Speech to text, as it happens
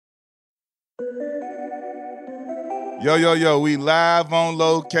Yo, yo, yo, we live on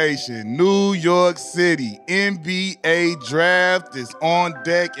location. New York City. NBA draft is on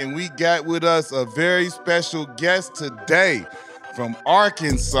deck, and we got with us a very special guest today from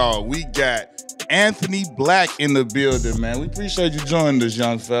Arkansas. We got Anthony Black in the building, man. We appreciate you joining us,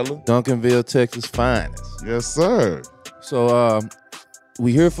 young fella. Duncanville, Texas finest. Yes, sir. So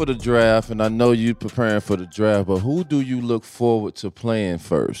we here for the draft, and I know you preparing for the draft, but who do you look forward to playing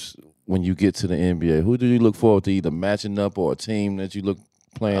first when you get to the NBA? Who do you look forward to either matching up or a team that you look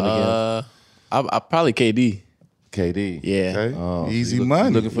playing against? I probably KD. KD. Yeah. Okay. Oh, Easy so you money.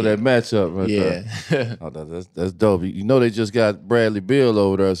 Looking for that matchup right Yeah. there. Oh, that's dope. You know they just got Bradley Beal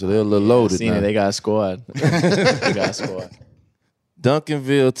over there, so they're a little loaded Seen now. it. They got a squad. They got a squad.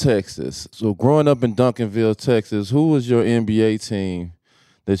 Duncanville, Texas. So growing up in Duncanville, Texas, who was your NBA team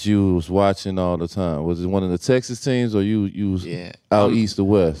that you was watching all the time? Was it one of the Texas teams, or you was out east or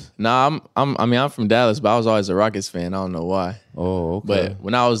west? Nah, I'm from Dallas, but I was always a Rockets fan. I don't know why. Oh, okay. But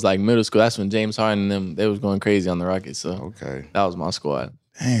when I was like middle school, that's when James Harden and them, they was going crazy on the Rockets. So Okay. that was my squad.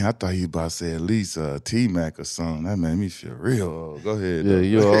 Dang, I thought you about to say at least T-Mac or something. That made me feel real old. Go ahead. Yeah,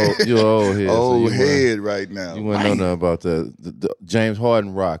 though. you're old head. Old so head right now. You wouldn't know nothing about that. The James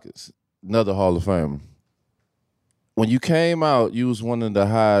Harden Rockets, another Hall of Famer. When you came out, you was one of the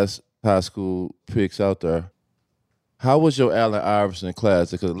highest high school picks out there. How was your Allen Iverson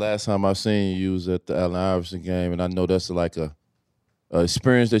class? Because the last time I seen you was at the Allen Iverson game, and I know that's like a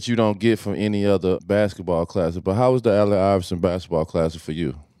experience that you don't get from any other basketball class. But how was the Allen Iverson basketball class for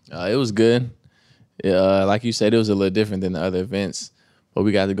you? It was good. Like you said, it was a little different than the other events, but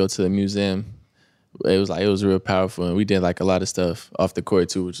we got to go to the museum. It was real powerful, and we did like a lot of stuff off the court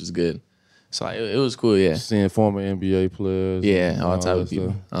too, which was good. So it was cool, yeah. Seeing former NBA players. Yeah, and all type of that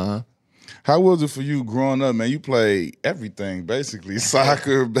people. stuff. How was it for you growing up, man? You played everything, basically.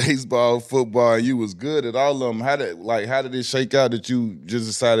 Soccer, baseball, football, and you was good at all of them. How did it shake out that you just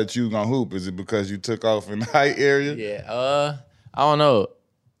decided you was gonna hoop? Is it because you took off in the height area? Yeah, I don't know.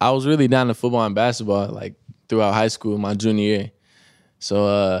 I was really down to football and basketball like throughout high school, my junior year.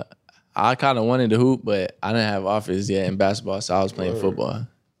 So I kind of wanted to hoop, but I didn't have offers yet in basketball, so I was playing football.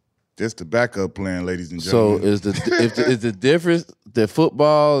 Just the backup plan, ladies and So gentlemen. is the difference that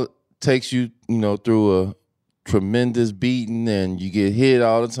football takes you, through a tremendous beating and you get hit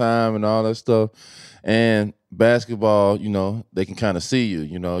all the time and all that stuff, and basketball, they can kind of see you,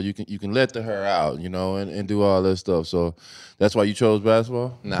 you can let the hair out, and do all that stuff. So that's why you chose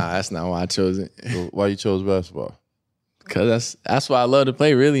basketball? Nah, that's not why I chose it. So why you chose basketball? Cause that's why I love to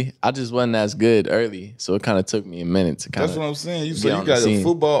play. Really, I just wasn't as good early, so it kind of took me a minute to kind That's what of. I'm saying. You get said you on the got a scene.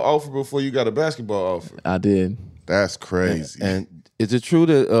 football offer before you got a basketball offer. I did. That's crazy. And is it true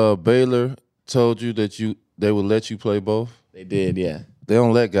that Baylor told you that they would let you play both? They did, yeah. They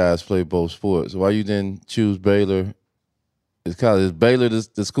don't let guys play both sports. Why you didn't choose Baylor? Is Baylor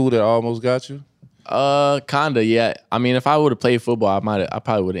the school that almost got you? Kinda, yeah. I mean, if I would have played football, I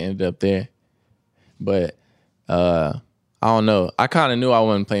probably would have ended up there. But I don't know. I kind of knew I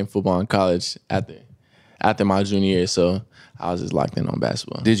wasn't playing football in college after my junior year, so I was just locked in on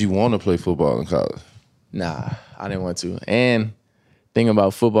basketball. Did you want to play football in college? Nah, I didn't want to. And thing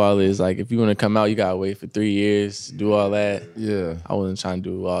about football is like if you want to come out, you gotta wait for 3 years, do all that. Yeah. I wasn't trying to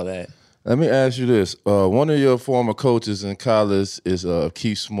do all that. Let me ask you this. One of your former coaches in college is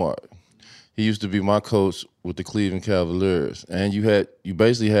Keith Smart. He used to be my coach with the Cleveland Cavaliers. And you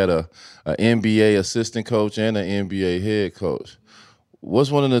basically had a NBA assistant coach and an NBA head coach.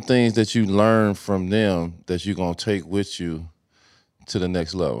 What's one of the things that you learned from them that you're going to take with you to the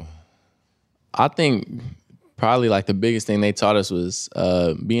next level? I think probably like the biggest thing they taught us was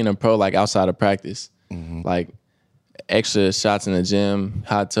being a pro like outside of practice. Like extra shots in the gym,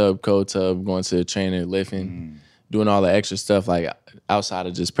 hot tub, cold tub, going to the trainer, lifting, doing all the extra stuff like outside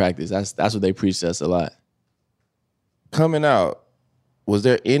of just practice. That's what they preached to us a lot. Coming out, was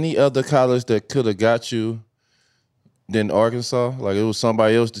there any other college that could have got you than Arkansas? Like it was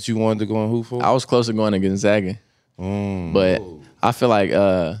somebody else that you wanted to go and hoop for? I was close to going to Gonzaga, but I feel like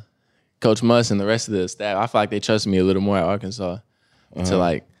Coach Muss and the rest of the staff, I feel like they trusted me a little more at Arkansas to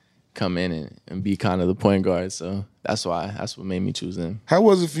like come in and be kind of the point guard. So that's what made me choose them. How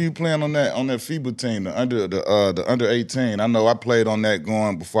was it for you playing on that FIBA team, the under 18? I know I played on that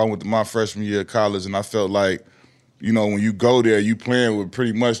going before I went to my freshman year of college, and I felt like, when you go there, you playing with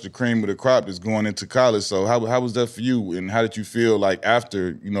pretty much the cream of the crop that's going into college. So how was that for you, and how did you feel like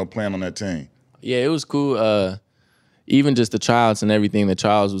after playing on that team? Yeah, it was cool. Even just the tryouts and everything, the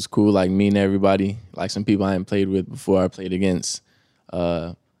trials was cool, like meeting everybody, like some people I hadn't played with before I played against.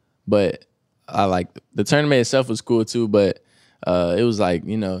 But I like the tournament itself was cool too, but it was like,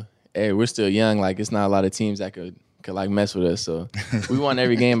 hey, we're still young. Like it's not a lot of teams that could could like mess with us. So we won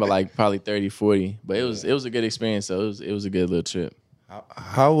every game by like probably 30, 40. But it was a good experience. So it was a good little trip.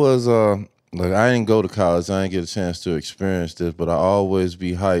 How was like I didn't go to college, I didn't get a chance to experience this, but I always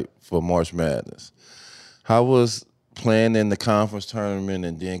be hyped for March Madness. How was playing in the conference tournament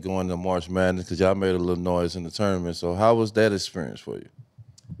and then going to March Madness? Because y'all made a little noise in the tournament. So how was that experience for you?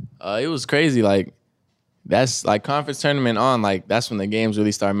 It was crazy. Like that's like conference tournament on. Like that's when the games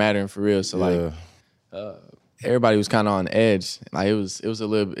really start mattering for real. So like everybody was kind of on edge. Like it was a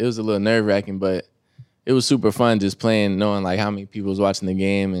little nerve wracking, but it was super fun just playing, knowing like how many people was watching the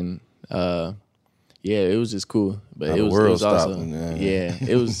game, and it was just cool. But it was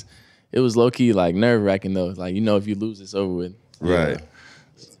also it was low key like nerve wracking though. Like if you lose, it's over with. Right.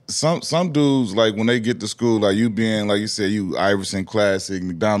 Some dudes, like when they get to school, like you being, like you said, you Iverson Classic,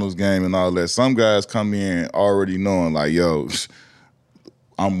 McDonald's game and all that, some guys come in already knowing like, yo,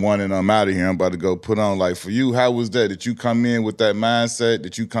 I'm one and I'm out of here. I'm about to go put on. Like for you, how was that? Did you come in with that mindset?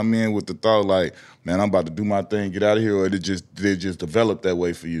 Did you come in with the thought like, man, I'm about to do my thing, get out of here? Or did it just develop that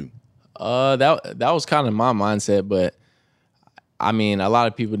way for you? That was kind of my mindset, but I mean, a lot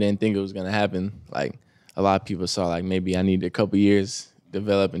of people didn't think it was gonna happen. Like a lot of people saw like maybe I needed a couple years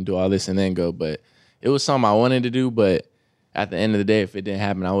develop and do all this and then go. But it was something I wanted to do. But at the end of the day, if it didn't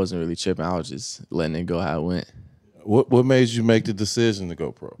happen, I wasn't really tripping. I was just letting it go how it went. What made you make the decision to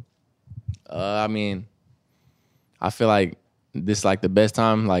go pro? I mean, I feel like this like the best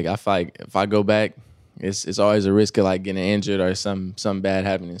time. Like I feel like if I go back, it's always a risk of like getting injured or something bad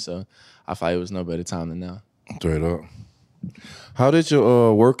happening. So I feel like it was no better time than now. Straight up. How did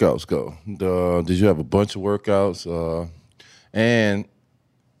your workouts go? Did you have a bunch of workouts? And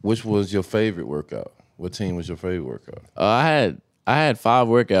which was your favorite workout? What team was your favorite workout? I had 5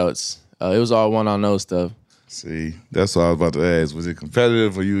 workouts. It was all one-on-one stuff. See, that's what I was about to ask. Was it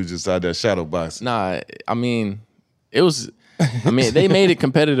competitive or you was just out there shadow boxing? Nah, I mean, it was. I mean, they made it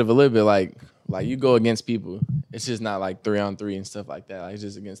competitive a little bit. Like you go against people. It's just not like 3-on-3 and stuff like that. Like it's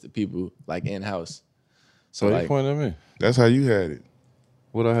just against the people like in house. So you pointing at me? That's how you had it.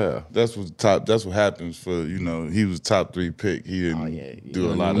 What I have? That's what happens for, he was top 3 pick. He didn't do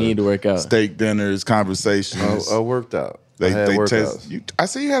a lot need to work out. Steak dinners, conversations. I worked out. They workouts. test you. I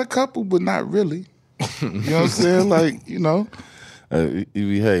see you had a couple, but not really. You know what I'm saying? Like,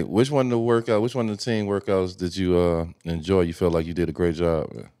 Hey, which one of the team workouts did you enjoy? You felt like you did a great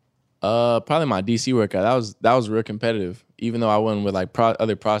job, man? Probably my DC workout. That was real competitive. Even though I wasn't with like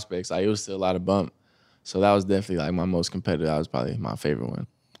other prospects, it was still a lot of bump. So that was definitely like my most competitive. That was probably my favorite one.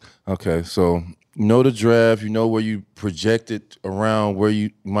 Okay, so you know the draft, you know where you projected around where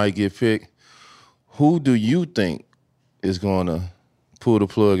you might get picked. Who do you think is going to pull the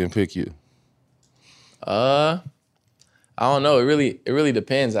plug and pick you? I don't know. It really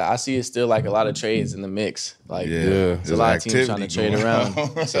depends. I see it's still like a lot of trades in the mix. Like there's a lot of teams trying to trade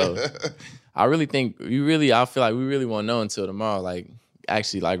around. So I really think I feel like we really won't know until tomorrow. Like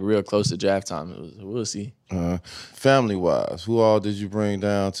actually like real close to draft time. We'll see. Family-wise, who all did you bring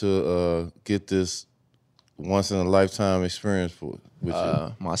down to get this once-in-a-lifetime experience with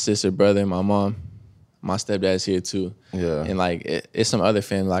you? My sister, brother, my mom. My stepdad's here too. Yeah. And like it's some other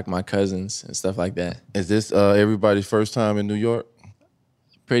family, like my cousins and stuff like that. Is this everybody's first time in New York?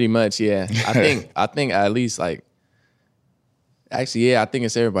 Pretty much, yeah. I think at least like actually, yeah, I think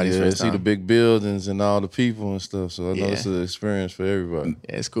it's everybody's first time. See the big buildings and all the people and stuff. So I know it's an experience for everybody.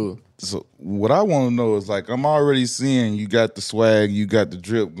 Yeah, it's cool. So what I want to know is like I'm already seeing you got the swag, you got the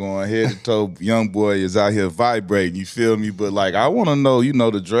drip going, head to toe. Young boy is out here vibrating. You feel me? But like I want to know,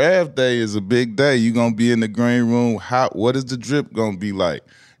 the draft day is a big day. You gonna be in the green room? What is the drip gonna be like?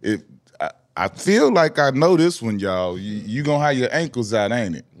 I feel like I know this one, y'all. You gonna have your ankles out,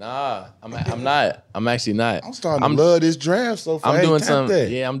 ain't it? Nah, I'm not. I'm actually not. I'm starting to love this draft so far. I'm doing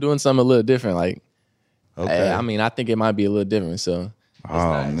something. Yeah, I'm doing something a little different. Like, okay. I think it might be a little different. So.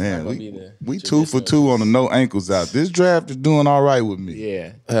 Oh man, we 2 for 2 on the no ankles out. This draft is doing all right with me.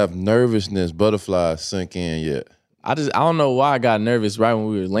 Yeah, have nervousness, butterflies sink in yet? I don't know why I got nervous right when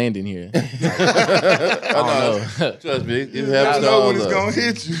we were landing here. I don't know. Trust me, you never know when it's gonna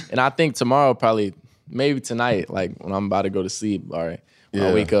hit you. And I think tomorrow, probably maybe tonight, like when I'm about to go to sleep. All right, when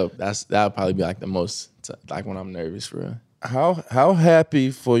I wake up, that'll probably be like the most like when I'm nervous for real. How happy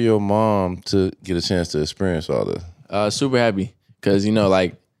for your mom to get a chance to experience all this? Super happy. Because,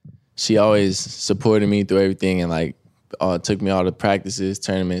 like, she always supported me through everything and, like, took me all the practices,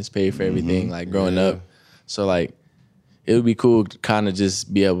 tournaments, paid for everything, like, growing up. So, like, it would be cool to kind of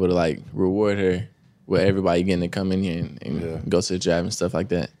just be able to, like, reward her with everybody getting to come in here and go to the draft and stuff like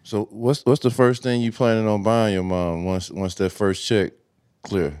that. So what's the first thing you planning on buying your mom once that first check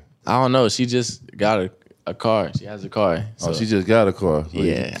clear? I don't know. She just got a car. She has a car. So she just got a car. So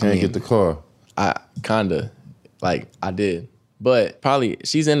Yeah, you can't get the car. I kinda I did. But probably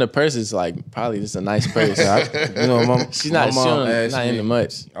she's into purses, probably just a nice purse. She's not not into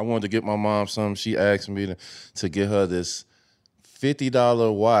much. I wanted to get my mom something. She asked me to get her this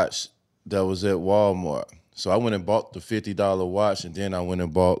 $50 watch that was at Walmart. So I went and bought the $50 watch, and then I went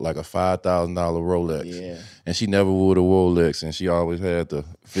and bought like a $5,000 Rolex. Yeah. And she never wore the Rolex, and she always had the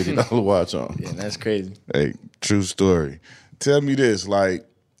 $50 watch on. Yeah, that's crazy. Hey, true story. Tell me this,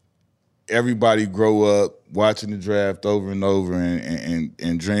 everybody grow up watching the draft over and over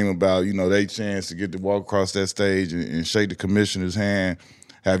and dream about, their chance to get to walk across that stage and shake the commissioner's hand.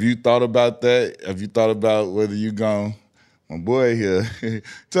 Have you thought about that? Have you thought about whether you going, my boy here,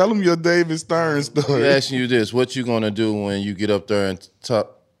 tell him your David Stern story. I'm asking you this, what you gonna do when you get up there and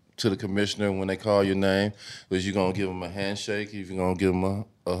talk to the commissioner when they call your name? Was you gonna give him a handshake? If you gonna give him a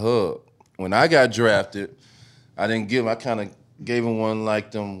hug? When I got drafted, I kind of gave him one like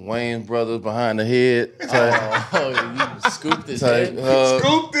them Wayne brothers behind the head type. Oh, you scooped his type head?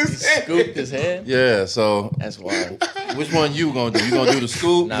 Scooped his head? Yeah, so That's wild. which one you gonna do? You gonna do the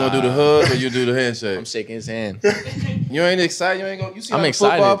scoop? Nah. You gonna do the hug, or you do the handshake? I'm shaking his hand. You ain't excited? You ain't gonna? You see I'm how the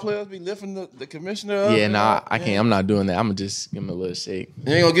excited. football players be lifting the commissioner up? Yeah, nah, I can't. I'm not doing that. I'm gonna just give him a little shake.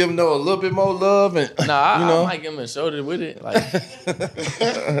 You ain't gonna give him a little bit more love and Nah, I you might give him a shoulder with it,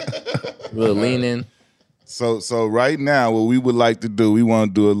 little lean in. So right now, what we would like to do, we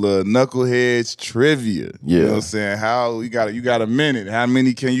want to do a little Knuckleheads trivia. You know what I'm saying? You got a minute. How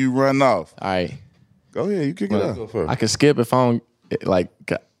many can you run off? All right, Go ahead, you kick it Go off. first. I can skip if I don't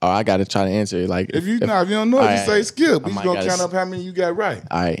or I gotta try to answer it. If you don't know, all just say right. skip. I He's might gonna gotta count up how many you got right.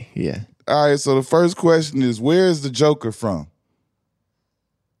 All right, yeah, All right, so the first question is, where is the Joker from?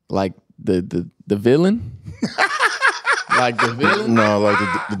 like the villain, like the villain. No, like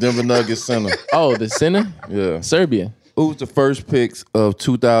the Denver Nuggets center. Oh, the center, Yeah. Serbia, Who was the first picks of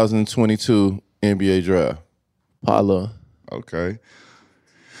 2022 NBA draft? Paulo. Okay.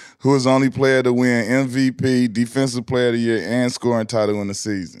 Who is the only player to win MVP, Defensive Player of the Year, and scoring title in the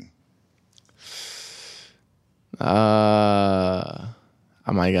season? I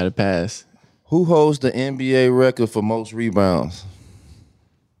might gotta pass. Who holds the NBA record for most rebounds?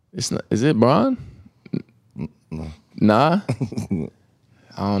 It's not, is it Bron? Nah. I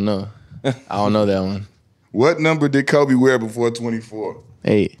don't know. I don't know that one. What number did Kobe wear before 24?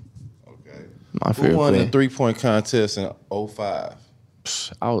 8. Okay. My Who favorite won player. the three-point contest in 05?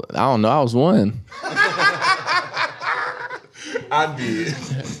 I don't know. I was 1. I did.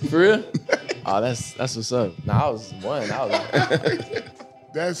 For real? Oh, that's what's up. Nah, I was 1.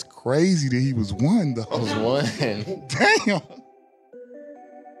 That's crazy that he was 1, though. I was 1. Damn.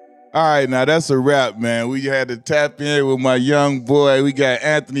 All right, now that's a wrap, man. We had to tap in with my young boy. We got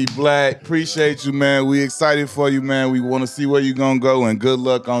Anthony Black. Appreciate you, man. We excited for you, man. We want to see where you're going to go, and good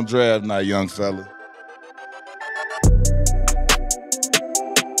luck on draft night, young fella.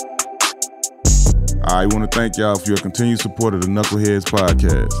 I want to thank y'all for your continued support of the Knuckleheads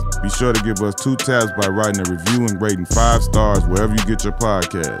podcast. Be sure to give us 2 taps by writing a review and rating 5 stars wherever you get your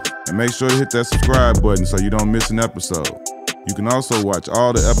podcast. And make sure to hit that subscribe button so you don't miss an episode. You can also watch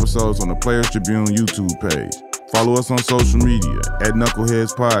all the episodes on the Players Tribune YouTube page. Follow us on social media at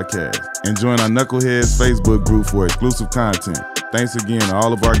Knuckleheads Podcast and join our Knuckleheads Facebook group for exclusive content. Thanks again to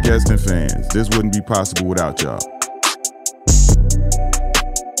all of our guests and fans. This wouldn't be possible without y'all.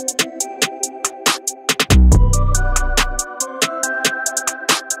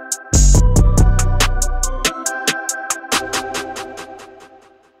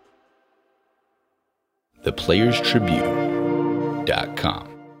 ThePlayersTribune.com